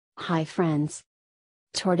Hi friends.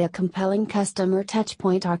 Toward a compelling customer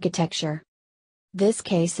touchpoint architecture. This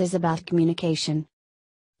case is about communication.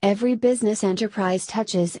 Every business enterprise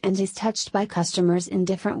touches and is touched by customers in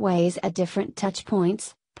different ways at different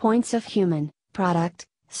touchpoints, points of human, product,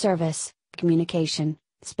 service, communication,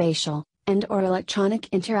 spatial, and/or electronic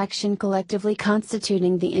interaction, collectively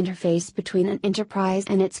constituting the interface between an enterprise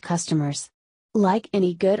and its customers. Like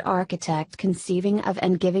any good architect conceiving of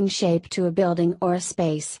and giving shape to a building or a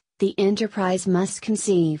space, the enterprise must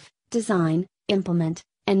conceive, design, implement,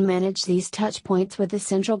 and manage these touchpoints with the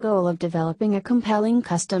central goal of developing a compelling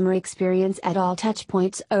customer experience at all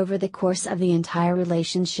touchpoints over the course of the entire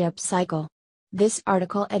relationship cycle. This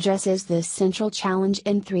article addresses this central challenge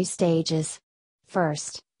in 3 stages.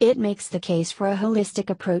 First, it makes the case for a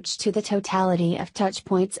holistic approach to the totality of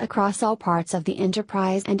touchpoints across all parts of the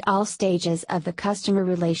enterprise and all stages of the customer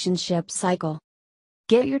relationship cycle.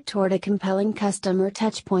 Get your toward a compelling customer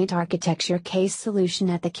touchpoint architecture case solution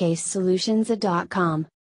at thecasesolutions.com.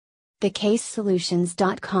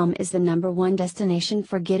 Thecasesolutions.com is the #1 destination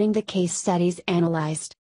for getting the case studies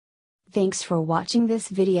analyzed. Thanks for watching this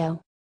video.